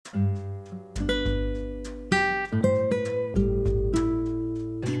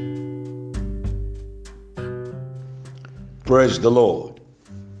Praise the Lord.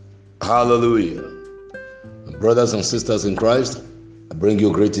 Hallelujah. Brothers and sisters in Christ, I bring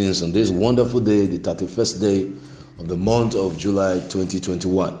you greetings on this wonderful day, the 31st day of the month of July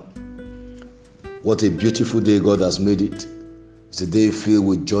 2021. What a beautiful day God has made it. It's a day filled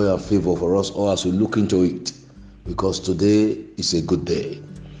with joy and favor for us all as we look into it, because today is a good day.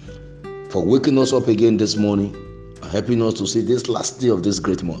 For waking us up again this morning and helping us to see this last day of this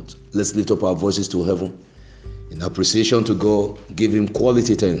great month, let's lift up our voices to heaven in appreciation to God. Give Him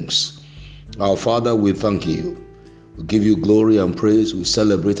quality thanks. Our Father, we thank you. We give you glory and praise. We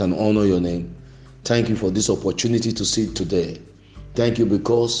celebrate and honor your name. Thank you for this opportunity to see today. Thank you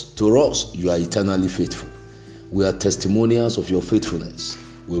because to us you are eternally faithful. We are testimonials of your faithfulness.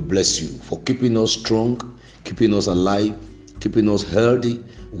 We bless you for keeping us strong, keeping us alive, keeping us healthy.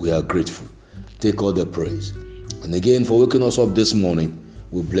 We are grateful. Take all the praise. And again, for waking us up this morning,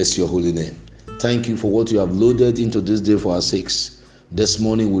 we bless your holy name. Thank you for what you have loaded into this day for our sakes. This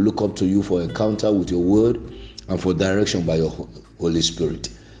morning we look up to you for encounter with your word and for direction by your Holy Spirit.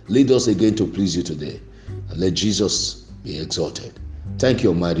 Lead us again to please you today, and let Jesus be exalted. Thank you,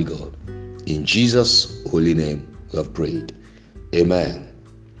 Almighty God. In Jesus' holy name we have prayed. Amen.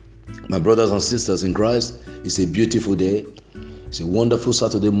 My brothers and sisters in Christ, it's a beautiful day. It's a wonderful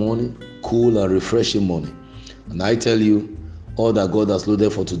Saturday morning, cool and refreshing morning. And I tell you, all that God has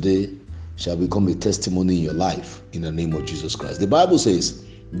loaded for today shall become a testimony in your life in the name of Jesus Christ. The Bible says,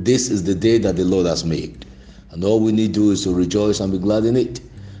 this is the day that the Lord has made, and all we need to do is to rejoice and be glad in it.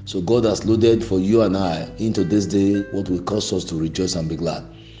 So God has loaded for you and I into this day what will cause us to rejoice and be glad.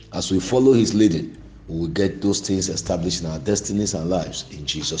 As we follow His leading, we will get those things established in our destinies and lives in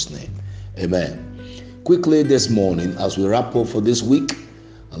Jesus' name. Amen. Quickly this morning, as we wrap up for this week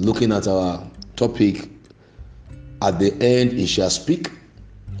and looking at our topic, at the end He shall speak.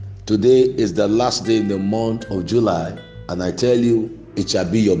 Today is the last day in the month of July, and I tell you, it shall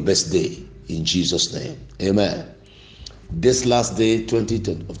be your best day in Jesus' name. Amen. This last day, July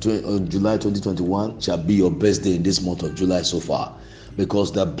 2021, shall be your best day in this month of July so far,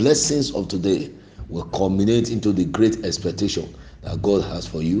 because the blessings of today will culminate into the great expectation that God has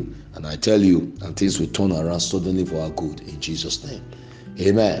for you. And I tell you, and things will turn around suddenly for our good in Jesus' name.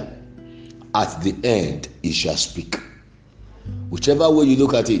 Amen. At the end, He shall speak. Whichever way you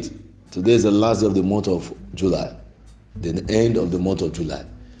look at it, today is the last day of the month of July, the end of the month of July.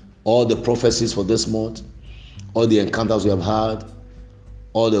 All the prophecies for this month, all the encounters we have had,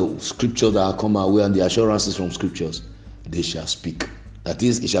 all the scriptures that have come our way and the assurances from scriptures, they shall speak. That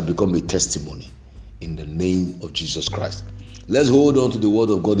is, it shall become a testimony in the name of Jesus Christ. Let's hold on to the word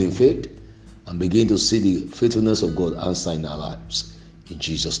of God in faith and begin to see the faithfulness of God answer in our lives in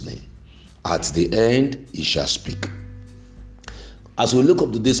Jesus' name. At the end, He shall speak. As we look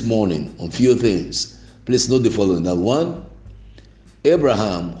up to this morning on few things, please note the following. That one,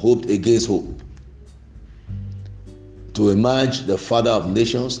 Abraham hoped against hope to emerge the father of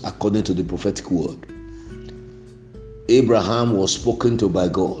nations according to the prophetic word. Abraham was spoken to by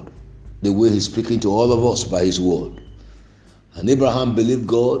God the way He's speaking to all of us by His word. And Abraham believed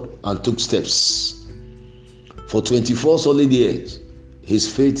God and took steps. For 24 solid years,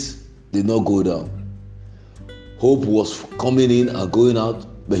 his faith did not go down. Hope was coming in and going out,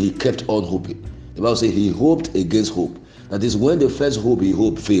 but he kept on hoping. The Bible says he hoped against hope. That is, when the first hope he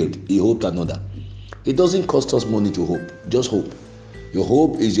hoped failed, he hoped another. It doesn't cost us money to hope. Just hope. Your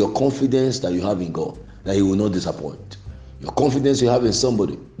hope is your confidence that you have in God, that He will not disappoint. Your confidence you have in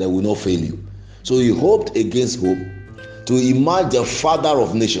somebody that will not fail you. So he hoped against hope to emerge the father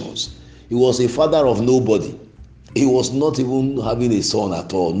of nations. He was a father of nobody. He was not even having a son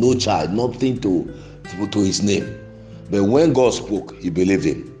at all, no child, nothing to his name. But when God spoke, he believed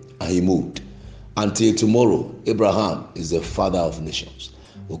Him and he moved. Until tomorrow, Abraham is the father of nations.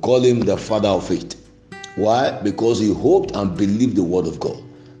 We call him the father of faith. Why? Because he hoped and believed the word of God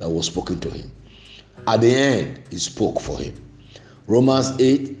that was spoken to him. At the end, He spoke for him. Romans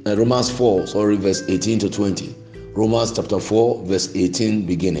 4, verse 18 to 20. Romans chapter 4, verse 18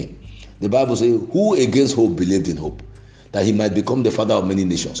 beginning. The Bible says, who against hope believed in hope, that he might become the father of many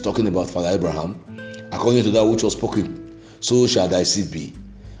nations. Talking about Father Abraham. According to that which was spoken, so shall thy seed be.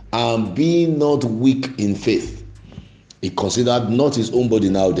 And being not weak in faith, he considered not his own body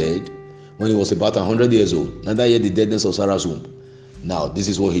now dead, when he was about 100 years old, neither yet the deadness of Sarah's womb. Now, this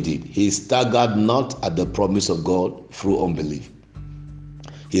is what he did. He staggered not at the promise of God through unbelief.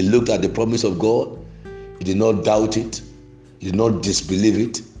 He looked at the promise of God. He did not doubt it. He did not disbelieve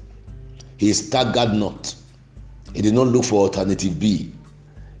it. He staggered not. He did not look for alternative B.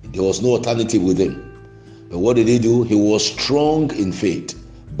 There was no alternative with him. But what did he do? He was strong in faith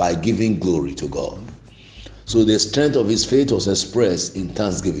by giving glory to God. So the strength of his faith was expressed in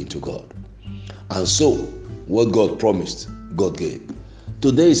thanksgiving to God. And so, what God promised, God gave.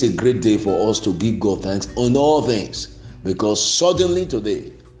 Today is a great day for us to give God thanks on all things, because suddenly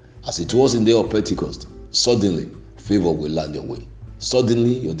today, as it was in the day of Pentecost, suddenly favor will land your way.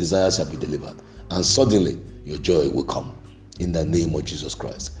 Suddenly your desires shall be delivered, and suddenly your joy will come in the name of Jesus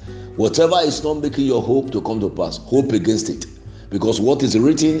Christ. Whatever is not making your hope to come to pass, hope against it, because what is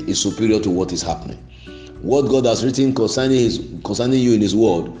written is superior to what is happening. What God has written concerning you in his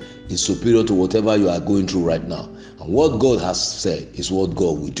word is superior to whatever you are going through right now. And what God has said is what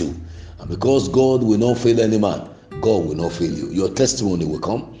God will do. And because God will not fail any man, God will not fail you. Your testimony will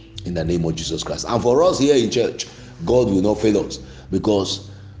come in the name of Jesus Christ. And for us here in church, God will not fail us, because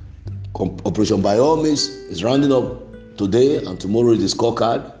Operation By All Means is rounding up today, and tomorrow is the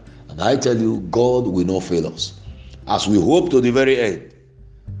scorecard. And I tell you, God will not fail us. As we hope to the very end,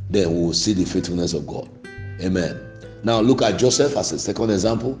 then we will see the faithfulness of God. Amen. Now look at Joseph as a second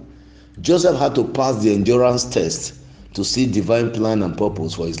example. Joseph had to pass the endurance test to see divine plan and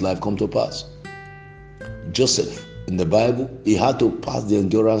purpose for his life come to pass. Joseph, in the Bible, he had to pass the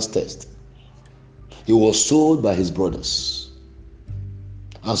endurance test. He was sold by his brothers.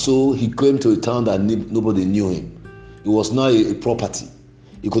 And so he came to a town that nobody knew him. He was now a property.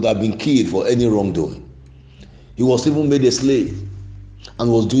 He could have been killed for any wrongdoing. He was even made a slave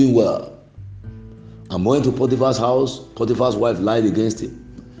and was doing well. And went to Potiphar's house. Potiphar's wife lied against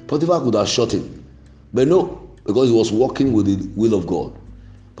him. Potiphar could have shot him, but no, because he was walking with the will of God.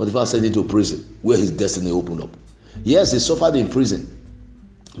 Potiphar sent him to prison, where his destiny opened up. Yes, he suffered in prison.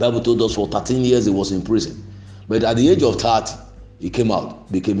 The Bible told us for 13 years he was in prison. But at the age of 30, he came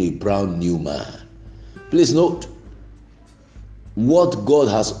out, became a brand new man. Please note, what God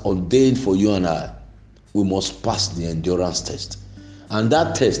has ordained for you and I, we must pass the endurance test. And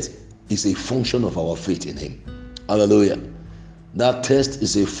that test is a function of our faith in him. Hallelujah. That test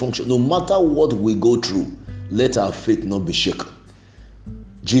is a function. No matter what we go through, let our faith not be shaken.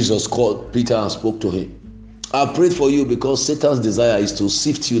 Jesus called Peter and spoke to him. I prayed for you because Satan's desire is to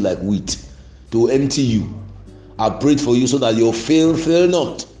sift you like wheat, to empty you. I prayed for you so that you'll fail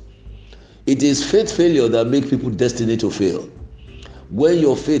not. It is faith failure that makes people destined to fail. When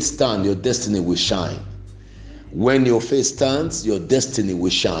your faith stands, your destiny will shine. When your faith stands, your destiny will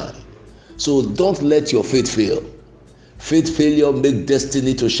shine. So don't let your faith fail. Faith failure makes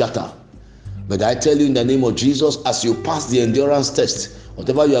destiny to shatter. But I tell you in the name of Jesus, as you pass the endurance test,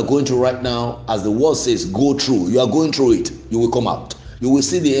 whatever you are going through right now, as the word says, go through. You are going through it. You will come out. You will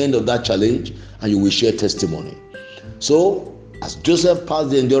see the end of that challenge, and you will share testimony. So, as Joseph passed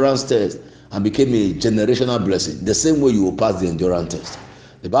the endurance test and became a generational blessing, the same way you will pass the endurance test.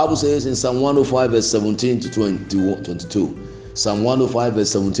 The Bible says in Psalm 105 verse 17 to 22, Psalm 105 verse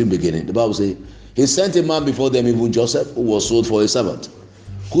 17 beginning, the Bible says, he sent a man before them, even Joseph, who was sold for a servant,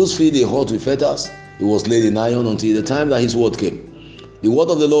 whose feet they hurt with fetters. He was laid in iron until the time that his word came. The word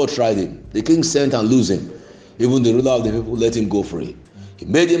of the Lord tried him. The king sent and loosed him. Even the ruler of the people let him go free. He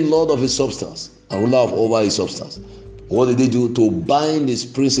made him lord of his substance and ruler over his substance. What did he do? To bind his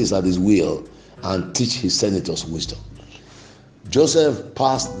princes at his will and teach his senators wisdom. Joseph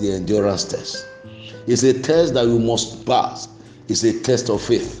passed the endurance test. It's a test that we must pass. It's a test of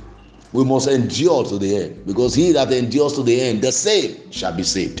faith. We must endure to the end, because he that endures to the end, the same shall be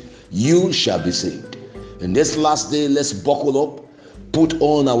saved. You shall be saved. In this last day, let's buckle up, put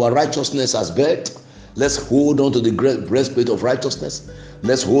on our righteousness as belt. Let's hold on to the great breastplate of righteousness.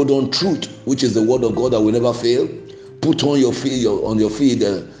 Let's hold on truth, which is the word of God that will never fail. Put on your feet,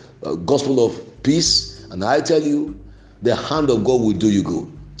 the gospel of peace. And I tell you, the hand of God will do you good.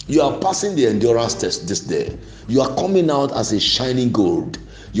 You are passing the endurance test this day. You are coming out as a shining gold.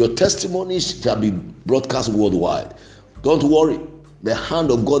 Your testimonies shall be broadcast worldwide. Don't worry. The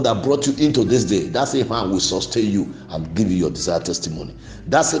hand of God that brought you into this day, that same hand will sustain you and give you your desired testimony.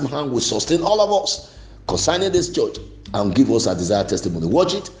 That same hand will sustain all of us concerning this church and give us a desired testimony.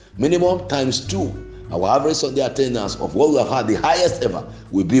 Watch it, minimum times 2. Our average Sunday attendance of what we have had, the highest ever,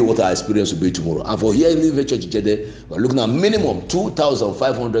 will be what our experience will be tomorrow. And for here in Living Church Jede, we're looking at minimum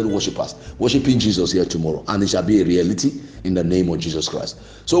 2,500 worshipers worshiping Jesus here tomorrow. And it shall be a reality in the name of Jesus Christ.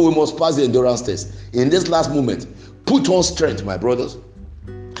 So we must pass the endurance test. In this last moment, put on strength, my brothers.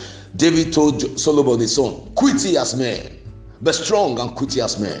 David told Solomon his son, quit ye as men. Be strong and quit ye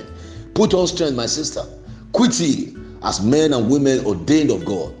as men. Put on strength, my sister. Quit ye as men and women ordained of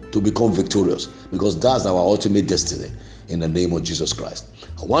God to become victorious, because that's our ultimate destiny in the name of Jesus Christ.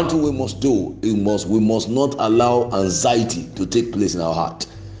 And one thing we must do, we must not allow anxiety to take place in our heart.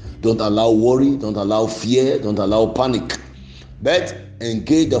 Don't allow worry, don't allow fear, don't allow panic but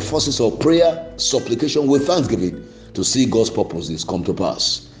engage the forces of prayer, supplication with thanksgiving to see God's purposes come to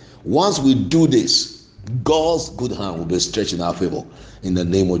pass. Once we do this, God's good hand will be stretched in our favor in the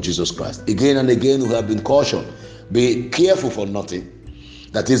name of Jesus Christ. Again and again, we have been cautioned. Be careful for nothing.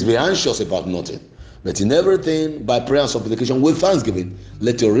 That is, be anxious about nothing. But in everything, by prayer and supplication with thanksgiving,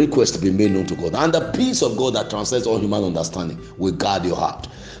 let your request be made known to God. And the peace of God that transcends all human understanding will guard your heart.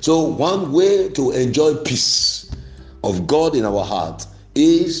 So one way to enjoy peace of God in our heart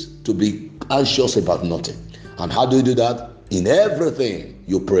is to be anxious about nothing. And how do you do that? In everything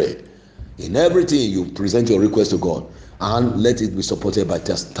you pray. In everything you present your request to God. And let it be supported by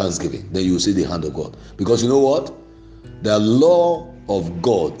thanksgiving. Then you will see the hand of God. Because you know what? The law of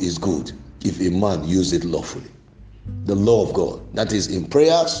God is good if a man use it lawfully. The law of God, that is in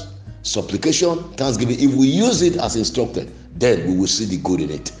prayers, supplication, thanksgiving, if we use it as instructed, then we will see the good in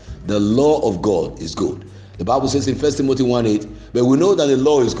it. The law of God is good. The Bible says in 1 Timothy 1:8, but we know that the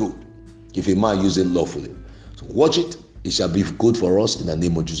law is good if a man use it lawfully. So watch it, it shall be good for us in the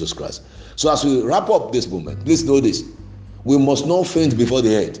name of Jesus Christ. So as we wrap up this moment, please know this: we must not faint before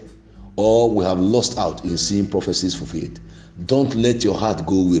the end, or we have lost out in seeing prophecies fulfilled. Don't let your heart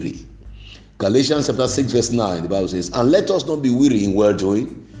go weary. Galatians chapter 6 verse 9, the Bible says, and let us not be weary in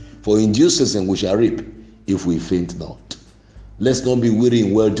well-doing, for in due season we shall reap if we faint not. Let's not be weary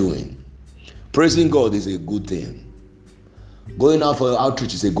in well-doing. Praising God is a good thing. Going out for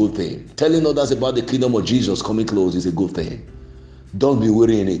outreach is a good thing. Telling others about the kingdom of Jesus coming close is a good thing. Don't be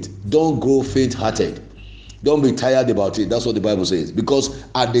weary in it. Don't grow faint-hearted. Don't be tired about it. That's what the Bible says. Because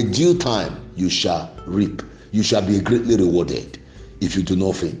at the due time you shall reap. You shall be greatly rewarded if you do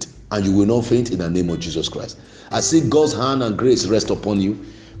not faint. And you will not faint in the name of Jesus Christ. I see God's hand and grace rest upon you.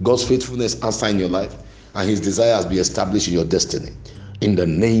 God's faithfulness answer in your life. And his desires be established in your destiny. In the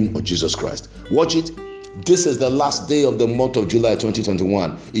name of Jesus Christ. Watch it. This is the last day of the month of July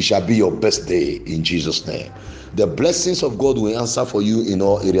 2021. It shall be your best day in Jesus' name. The blessings of God will answer for you in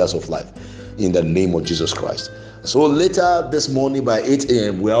all areas of life. In the name of Jesus Christ. So later this morning by 8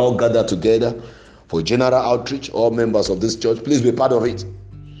 a.m. we are all gathered together for general outreach. All members of this church, please be part of it.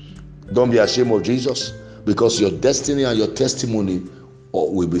 Don't be ashamed of Jesus, because your destiny and your testimony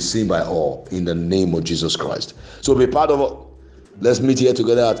will be seen by all in the name of Jesus Christ. So be part of it. Let's meet here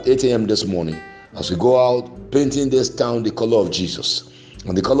together at 8 a.m. this morning as we go out painting this town the color of Jesus.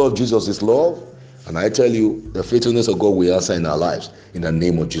 And the color of Jesus is love. And I tell you, the faithfulness of God will answer in our lives in the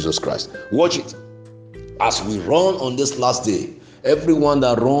name of Jesus Christ. Watch it. As we run on this last day, everyone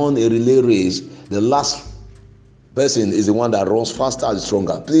that run a relay race, the last person is the one that runs faster and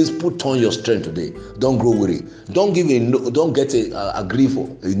stronger. Please put on your strength today. Don't grow weary. Don't give a no, don't get agree for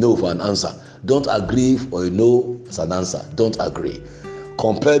a no for an answer. Don't agree for a no as an answer. Don't agree.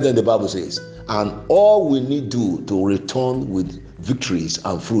 Compare them, the Bible says. And all we need to return with victories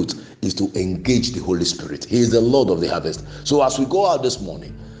and fruit is to engage the Holy Spirit. He is the Lord of the harvest. So as we go out this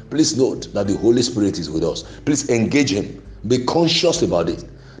morning, please note that the Holy Spirit is with us. Please engage him. Be conscious about it.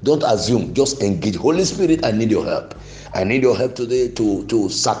 Don't assume, just engage. Holy Spirit, I need your help. I need your help today to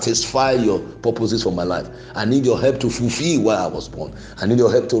satisfy your purposes for my life. I need your help to fulfill why I was born. I need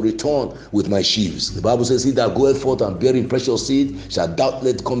your help to return with my sheaves. The Bible says, he that goeth forth and bearing precious seed shall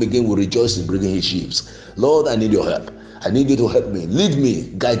doubtless come again with rejoice in bringing his sheaves. Lord, I need your help. I need you to help me, lead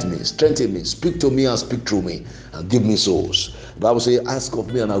me, guide me, strengthen me, speak to me and speak through me, and give me souls. The Bible says, ask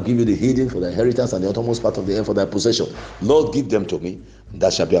of me and I'll give you the hidden for the inheritance and the uttermost part of the earth for thy possession. Lord, give them to me.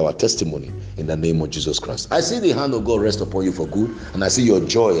 That shall be our testimony in the name of Jesus Christ. I see the hand of God rest upon you for good, and I see your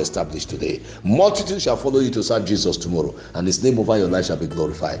joy established today. Multitudes shall follow you to serve Jesus tomorrow, and his name over your life shall be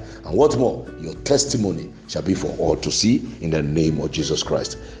glorified. And what more, your testimony shall be for all to see in the name of Jesus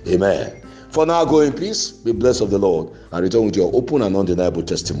Christ. Amen. For now, go in peace, be blessed of the Lord, and return with your open and undeniable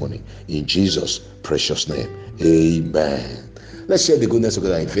testimony in Jesus' precious name. Amen. Let's share the goodness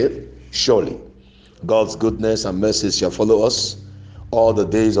together in faith. Surely, God's goodness and mercy shall follow us all the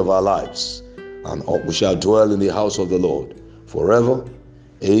days of our lives, and we shall dwell in the house of the Lord forever.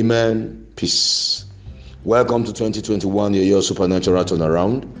 Amen. Peace. Welcome to 2021, your year of supernatural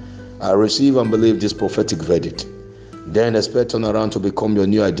turnaround. I receive and believe this prophetic verdict. Then expect turnaround to become your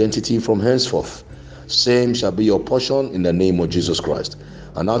new identity from henceforth. Same shall be your portion in the name of Jesus Christ.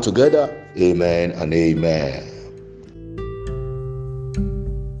 And now together, amen and amen.